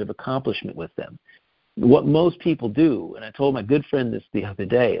method of accomplishment with them. What most people do, and I told my good friend this the other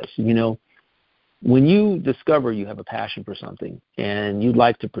day, is, when you discover you have a passion for something and you'd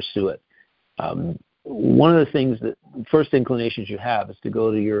like to pursue it, one of the things that first inclinations you have is to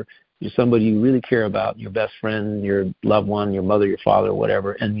go to somebody you really care about, your best friend, your loved one, your mother, your father,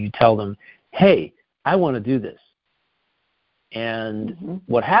 whatever, and you tell them, hey, I want to do this. And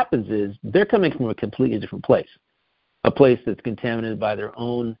what happens is they're coming from a completely different place, a place that's contaminated by their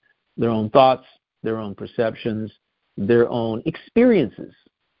own thoughts, their own perceptions, their own experiences,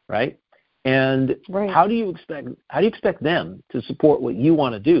 right? And how do you expect them to support what you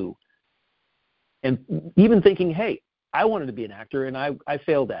want to do? And even thinking, hey, I wanted to be an actor and I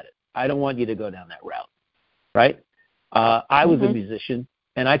failed at it. I don't want you to go down that route, right? I was a musician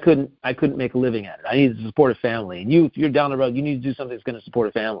and I couldn't make a living at it. I needed to support a family. And if you're down the road, you need to do something that's going to support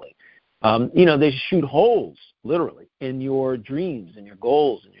a family. They shoot holes, literally, in your dreams and your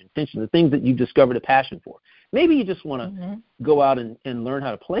goals and your intentions, the things that you've discovered a passion for. Maybe you just want to go out and learn how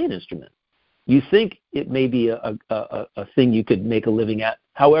to play an instrument. You think it may be a thing you could make a living at.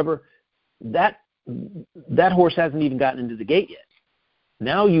 However, that horse hasn't even gotten into the gate yet.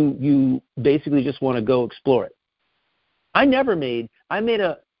 Now you basically just want to go explore it. I made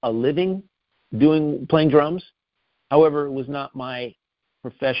a living playing drums. However, it was not my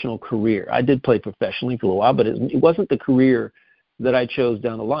professional career. I did play professionally for a while, but it wasn't the career that I chose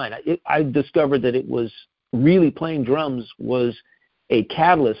down the line. I discovered that it was really playing drums was a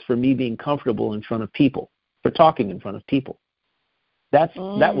catalyst for me being comfortable in front of people, for talking in front of people. That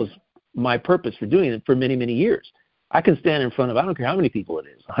was my purpose for doing it for many, many years. I can stand in front of, I don't care how many people it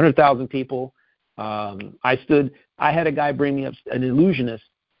is, 100,000 people. I had a guy an illusionist,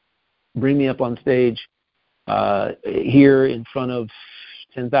 bring me up on stage here in front of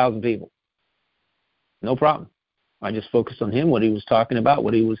 10,000 people. No problem. I just focused on him, what he was talking about,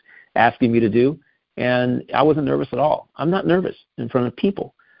 what he was asking me to do, and I wasn't nervous at all. I'm not nervous in front of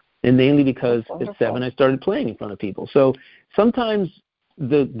people, and mainly because at 7 I started playing in front of people. So sometimes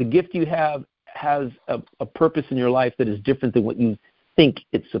the gift you have has a purpose in your life that is different than what you think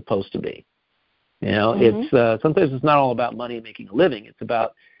it's supposed to be. It's sometimes it's not all about money and making a living. It's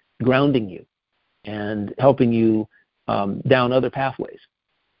about grounding you and helping you down other pathways,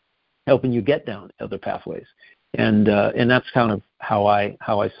 helping you get down other pathways, and that's kind of how I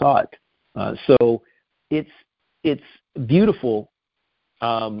saw it. So it's beautiful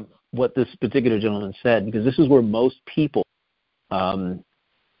what this particular gentleman said, because this is where most people allow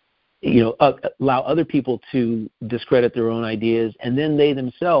other people to discredit their own ideas, and then they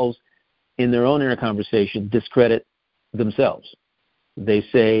themselves, in their own inner conversation, discredit themselves. They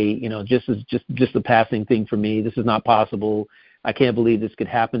say, just a passing thing for me. This is not possible. I can't believe this could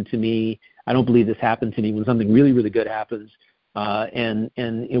happen to me. I don't believe this happened to me, when something really, really good happens. And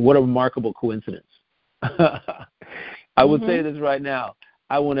what a remarkable coincidence. I would say this right now.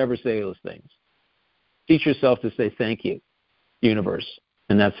 I won't ever say those things. Teach yourself to say thank you, universe,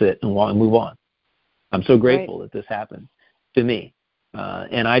 and that's it, and move on. I'm so grateful that this happened to me.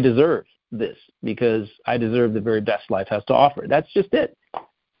 And I deserve this, because I deserve the very best life has to offer. That's just it.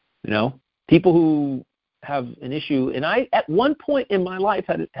 People who have an issue, and I, at one point in my life,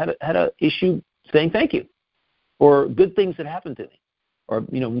 had an issue saying thank you, or good things that happened to me, or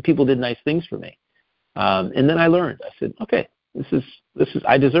when people did nice things for me. And then I learned. I said, okay,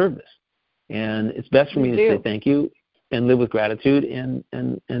 I deserve this. And it's best for me to say thank you and live with gratitude and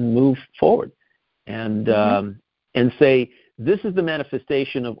move forward. And and say, this is the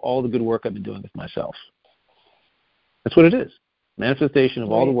manifestation of all the good work I've been doing with myself. That's what it is. Manifestation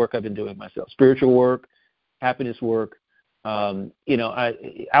of all the work I've been doing with myself. Spiritual work, happiness work,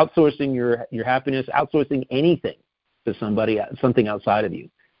 outsourcing your happiness, outsourcing anything to something outside of you.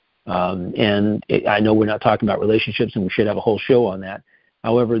 I know we're not talking about relationships, and we should have a whole show on that.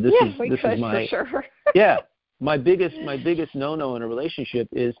 However, this is my sure. my biggest no-no in a relationship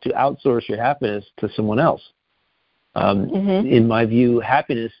is to outsource your happiness to someone else. In my view,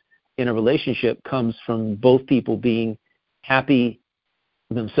 happiness in a relationship comes from both people being happy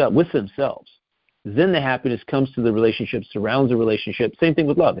with themselves. Then the happiness comes to the relationship, surrounds the relationship. Same thing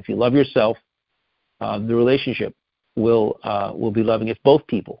with love. If you love yourself, the relationship will be loving if both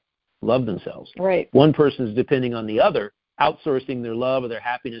people love themselves. Right. One person is depending on the other, outsourcing their love or their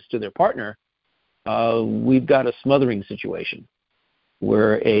happiness to their partner. We've got a smothering situation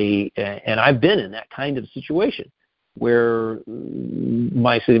and I've been in that kind of situation where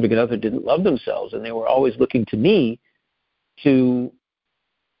my significant other didn't love themselves, and they were always looking to me to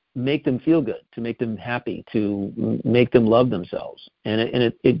make them feel good, to make them happy, to make them love themselves.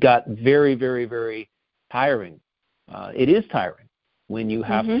 And it got very, very, very tiring. It is tiring when you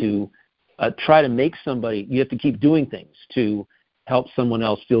have to try to make somebody, you have to keep doing things to help someone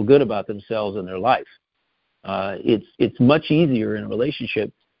else feel good about themselves and their life. It's much easier in a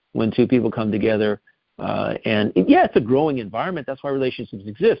relationship when two people come together. It's a growing environment. That's why relationships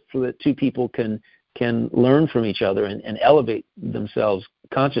exist, so that two people can learn from each other and elevate themselves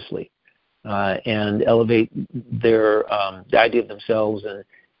consciously, and elevate their the idea of themselves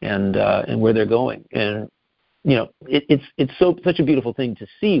and where they're going. And it's such a beautiful thing to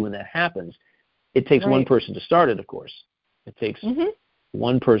see when that happens. It takes one person to start it, of course. It takes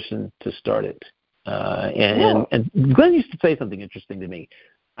one person to start it. And Glenn used to say something interesting to me.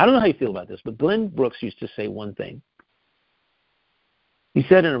 I don't know how you feel about this, but Glenn Brooks used to say one thing. He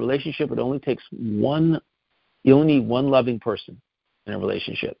said in a relationship, it only takes you only need one loving person in a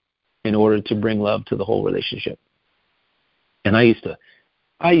relationship in order to bring love to the whole relationship. And I used to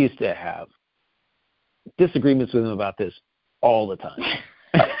have disagreements with him about this all the time.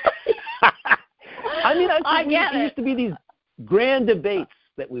 I mean, it used to be these grand debates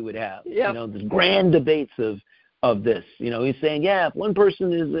that we would have. These grand debates of this. He's saying, if one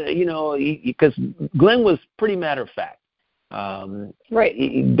person is, because Glenn was pretty matter of fact.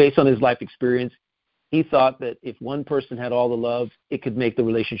 Based on his life experience, he thought that if one person had all the love, it could make the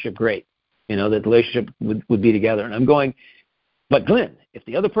relationship great. That the relationship would be together. And I'm going, but Glenn, if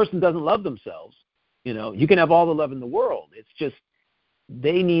the other person doesn't love themselves, you can have all the love in the world. It's just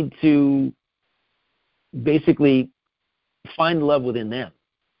they need to basically find love within them.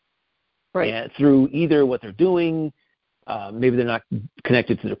 Through either what they're doing, maybe they're not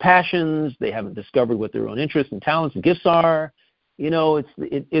connected to their passions, they haven't discovered what their own interests and talents and gifts are.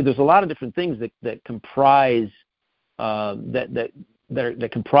 There's a lot of different things that comprise that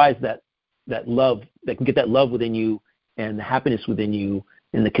comprise that love, that can get that love within you and the happiness within you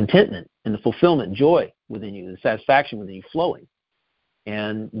and the contentment and the fulfillment, joy within you, the satisfaction within you flowing.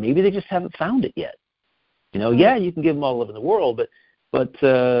 And maybe they just haven't found it yet. You can give them all love in the world, but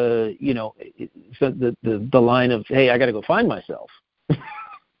so the line of, hey, I got to go find myself,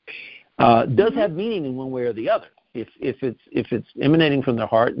 does have meaning in one way or the other. If it's emanating from their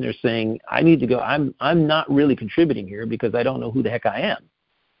heart and they're saying, I need to go, I'm not really contributing here because I don't know who the heck I am.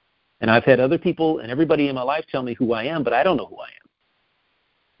 And I've had other people and everybody in my life tell me who I am, but I don't know who I am.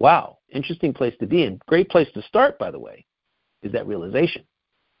 Wow, interesting place to be in. Great place to start, by the way, is that realization.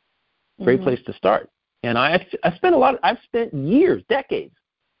 Great place to start. And I've spent years, decades,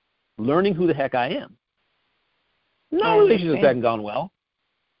 learning who the heck I am. No relationships haven't gone well.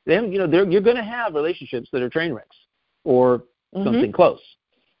 Then you're going to have relationships that are train wrecks or something close,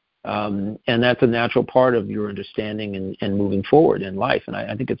 and that's a natural part of your understanding and moving forward in life. And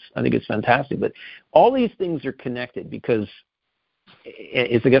I think it's fantastic. But all these things are connected because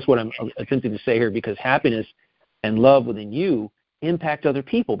it's, I guess, what I'm attempting to say here. Because happiness and love within you impact other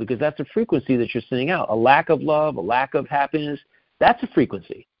people, because that's a frequency that you're sending out. A lack of love, a lack of happiness, that's a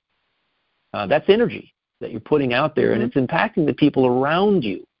frequency. That's energy that you're putting out there, and it's impacting the people around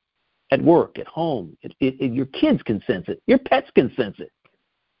you, at work, at home. Your kids can sense it. Your pets can sense it.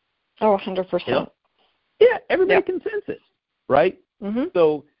 Oh, 100%. Yeah, everybody can sense it, right?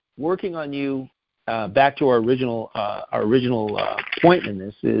 So working on you, back to our original point in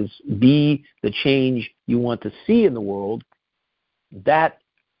this, is be the change you want to see in the world. That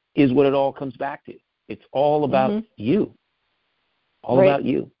is what it all comes back to. It's all about you. all about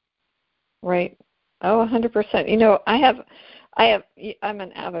you. Right. Oh, 100%. I'm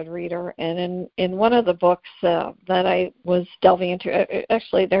an avid reader, and in one of the books that I was delving into,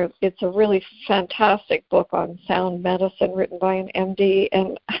 actually, it's a really fantastic book on sound medicine written by an MD,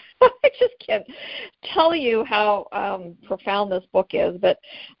 and I just can't tell you how profound this book is. But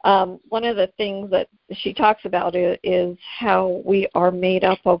one of the things that she talks about is how we are made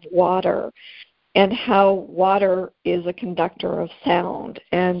up of water, and how water is a conductor of sound,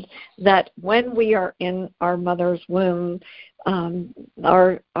 and that when we are in our mother's womb,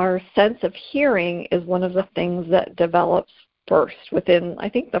 our sense of hearing is one of the things that develops first within, I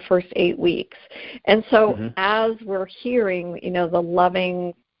think, the first 8 weeks. And so as we're hearing, the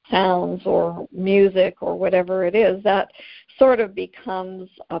loving sounds or music or whatever it is, that sort of becomes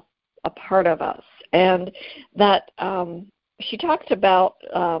a part of us. And that she talked about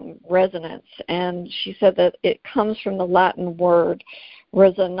resonance, and she said that it comes from the Latin word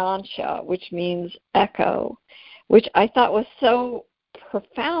resonantia, which means echo, which I thought was so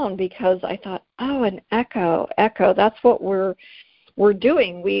profound, because I thought, oh, an echo, that's what we're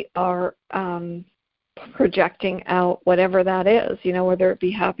doing. We are projecting out whatever that is, whether it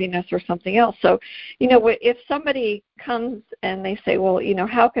be happiness or something else. So, if somebody comes and they say, well,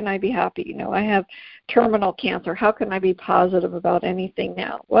 how can I be happy? I have terminal cancer. How can I be positive about anything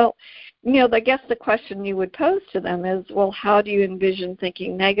now? Well, I guess the question you would pose to them is, well, how do you envision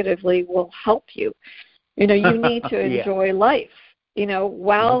thinking negatively will help you? You need to enjoy life,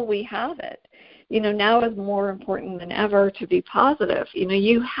 while we have it. Now is more important than ever to be positive.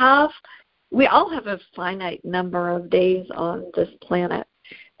 We all have a finite number of days on this planet.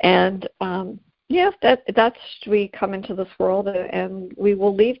 And, that's we come into this world and we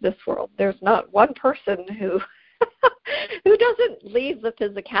will leave this world. There's not one person who doesn't leave the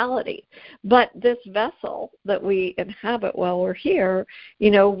physicality. But this vessel that we inhabit while we're here,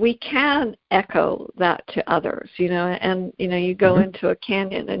 we can echo that to others, and, you go into a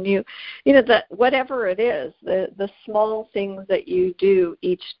canyon and that whatever it is, the small things that you do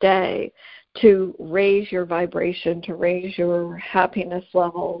each day to raise your vibration, to raise your happiness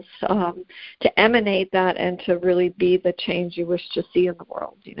levels, to emanate that, and to really be the change you wish to see in the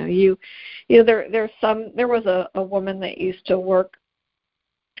world. There was a woman that used to work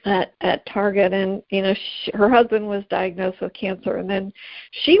at Target, and her husband was diagnosed with cancer, and then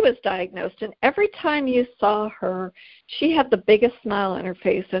she was diagnosed, and every time you saw her, she had the biggest smile on her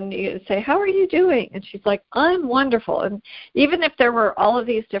face, and you'd say, how are you doing? And she's like, I'm wonderful. And even if there were all of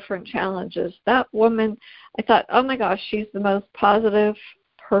these different challenges, that woman, I thought, oh my gosh, she's the most positive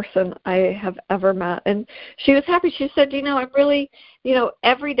person I have ever met. And she was happy. She said, I'm really,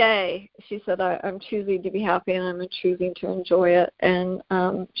 every day, she said, I'm choosing to be happy, and I'm choosing to enjoy it. And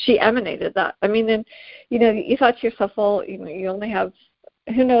she emanated that. I mean, and, you thought to yourself, well, you only have,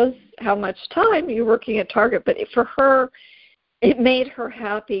 who knows how much time you're working at Target, but for her, it made her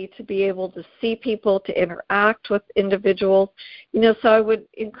happy to be able to see people, to interact with individuals. So I would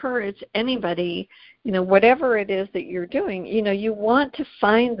encourage anybody, whatever it is that you're doing, you want to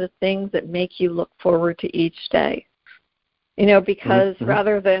find the things that make you look forward to each day, because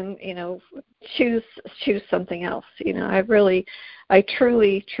rather than, choose something else. I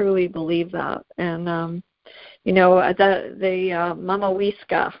truly believe that. And, the Mama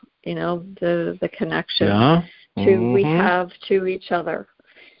Wiska, the connection we have to each other.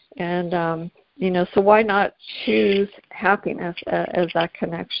 And, so why not choose happiness as that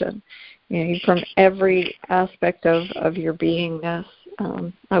connection? From every aspect of your beingness.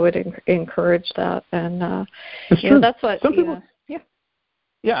 I would encourage that. And, that's what, some people,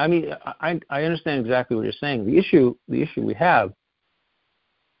 Yeah, I mean, I understand exactly what you're saying. The issue we have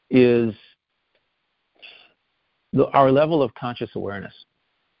is our level of conscious awareness,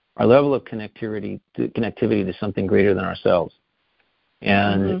 our level of connectivity to something greater than ourselves,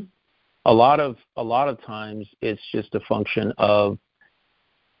 and a lot of times it's just a function of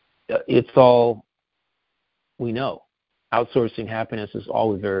it's all we know. Outsourcing happiness is all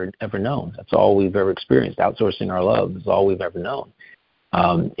we've ever known. That's all we've ever experienced. Outsourcing our love is all we've ever known.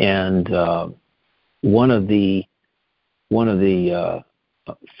 And one of the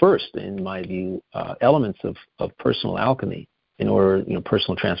first, in my view, elements of personal alchemy in order,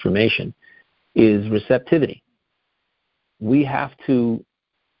 personal transformation, is receptivity. We have to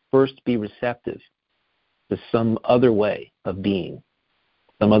first be receptive to some other way of being,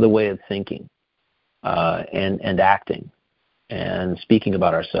 some other way of thinking, and acting, and speaking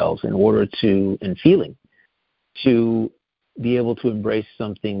about ourselves in order to, and feeling, to be able to embrace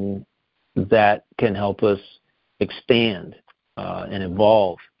something that can help us expand and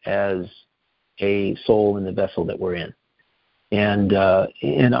evolve as a soul in the vessel that we're in. And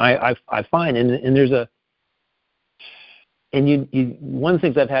I find, and there's a, and you one of the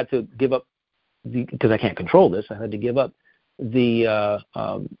things I've had to give up, because I can't control this, I had to give up the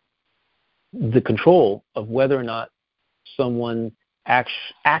control of whether or not someone acts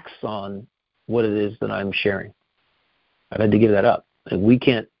on what it is that I'm sharing. I've had to give that up. And we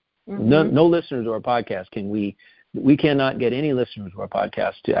can't, no listeners to our podcast we cannot get any listeners to our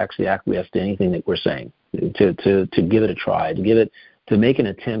podcast to actually acquiesce to anything that we're saying, to give it a try, to make an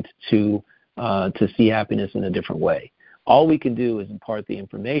attempt to see happiness in a different way. All we can do is impart the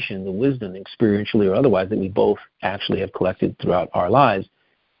information, the wisdom, experientially or otherwise, that we both actually have collected throughout our lives,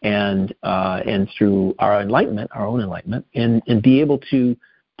 and through our enlightenment, our own enlightenment, and be able to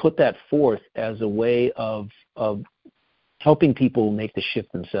put that forth as a way of helping people make the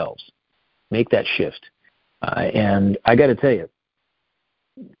shift themselves, make that shift. And I got to tell you,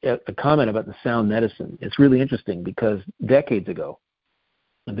 a comment about the sound medicine, it's really interesting, because decades ago,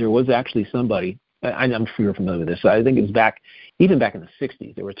 there was actually somebody, I'm sure you're familiar with this, I think it was even back in the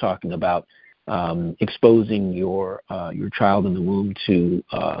 60s, they were talking about exposing your child in the womb to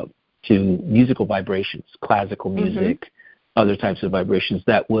musical vibrations, classical music, other types of vibrations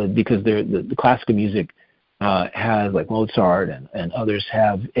that would, because the classical music has, like Mozart and others,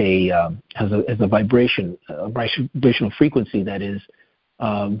 have has a vibrational frequency that is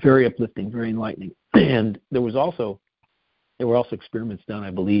very uplifting, very enlightening. And there were also experiments done,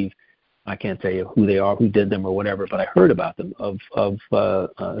 I believe, I can't tell you who they are, who did them or whatever, but I heard about them, of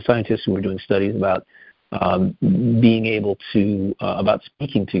scientists who were doing studies about being able to, about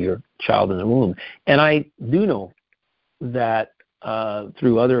speaking to your child in the womb. And I do know that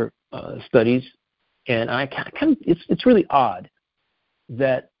through other studies, and it's really odd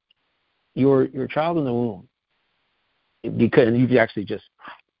that your child in the womb, because, and you've actually just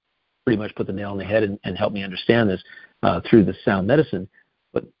pretty much put the nail on the head and helped me understand this through the sound medicine.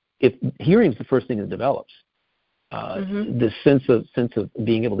 But if hearing is the first thing that develops, the sense of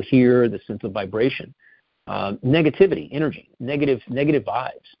being able to hear, the sense of vibration, negativity, energy, negative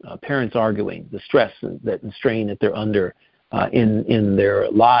vibes, parents arguing, the stress and strain that they're under in their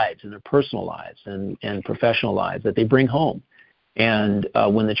lives, in their personal lives and professional lives that they bring home. And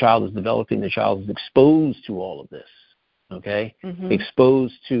when the child is developing, the child is exposed to all of this. Okay,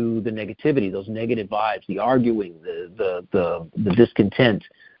 exposed to the negativity, those negative vibes, the arguing, the discontent,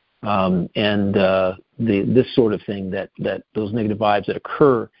 and this sort of thing, that those negative vibes that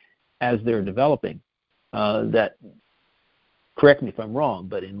occur as they're developing. That, correct me if I'm wrong,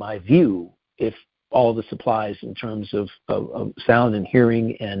 but in my view, if all this applies in terms of sound and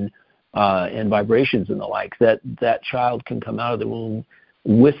hearing and vibrations and the like, that child can come out of the womb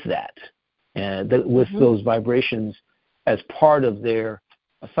with that, and with those vibrations as part of their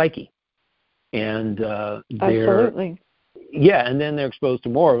psyche, and absolutely, and then they're exposed to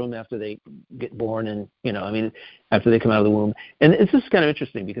more of them after they get born, and after they come out of the womb. And it's just kind of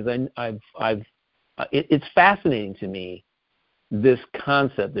interesting, because it's fascinating to me, this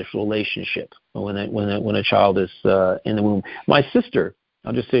concept, this relationship when a child is in the womb. My sister,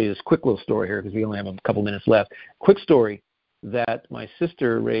 I'll just tell you this quick little story here, because we only have a couple minutes left. Quick story, that my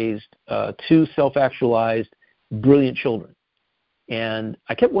sister raised 2 self-actualized, brilliant children, and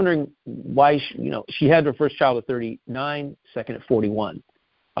I kept wondering why. She had her first child at 39, second at 41.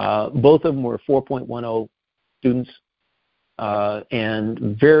 Both of them were 4.10 students,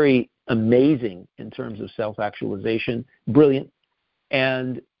 and very amazing in terms of self-actualization, brilliant,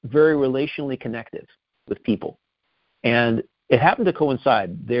 and very relationally connected with people. And it happened to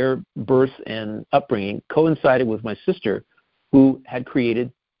coincide, their birth and upbringing coincided with my sister, who had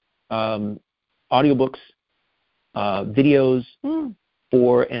created audiobooks, videos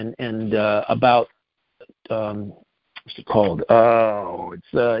for and about what's it called?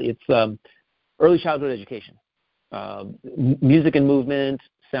 It's early childhood education, music and movement,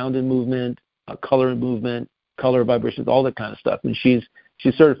 sound and movement, color and movement, color vibrations, all that kind of stuff. And she's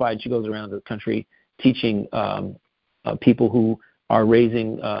certified. She goes around the country teaching people who are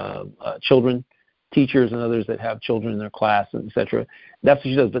raising children, teachers and others that have children in their class, etc. That's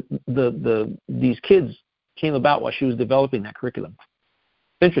what she does. But these kids came about while she was developing that curriculum.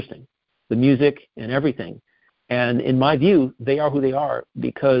 Interesting, the music and everything. And in my view, they are who they are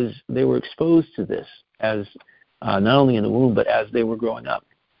because they were exposed to this as not only in the womb, but as they were growing up.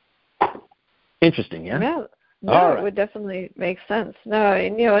 Interesting, yeah? Yeah. No, right. It would definitely make sense. No,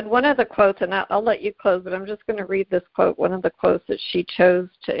 and one of the quotes, and I'll let you close, but I'm just going to read this quote. One of the quotes that she chose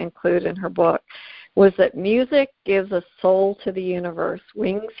to include in her book was that music gives a soul to the universe,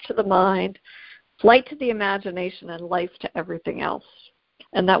 wings to the mind, flight to the imagination, and life to everything else.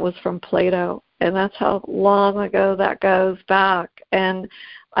 and that was from Plato. And that's how long ago that goes back. And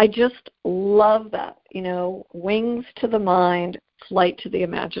I just love that, wings to the mind, flight to the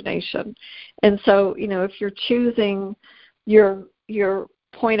imagination. And so, if you're choosing your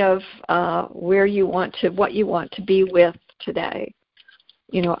point of what you want to be with today,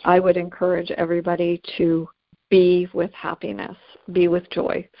 I would encourage everybody to be with happiness, be with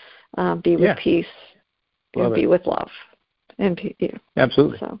joy, be with peace, and be with love. And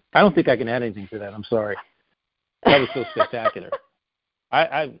Absolutely. So. I don't think I can add anything to that. I'm sorry. That was so spectacular.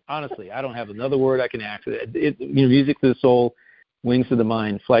 I honestly, I don't have another word I can add to it. Music to the soul, wings to the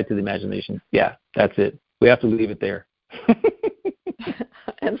mind, flight to the imagination. Yeah, that's it. We have to leave it there.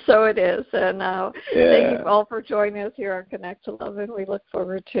 And so it is. And thank you all for joining us here on Connect to Love, and we look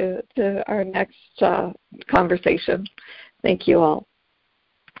forward to our next conversation. Thank you all.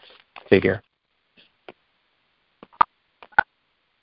 Take care.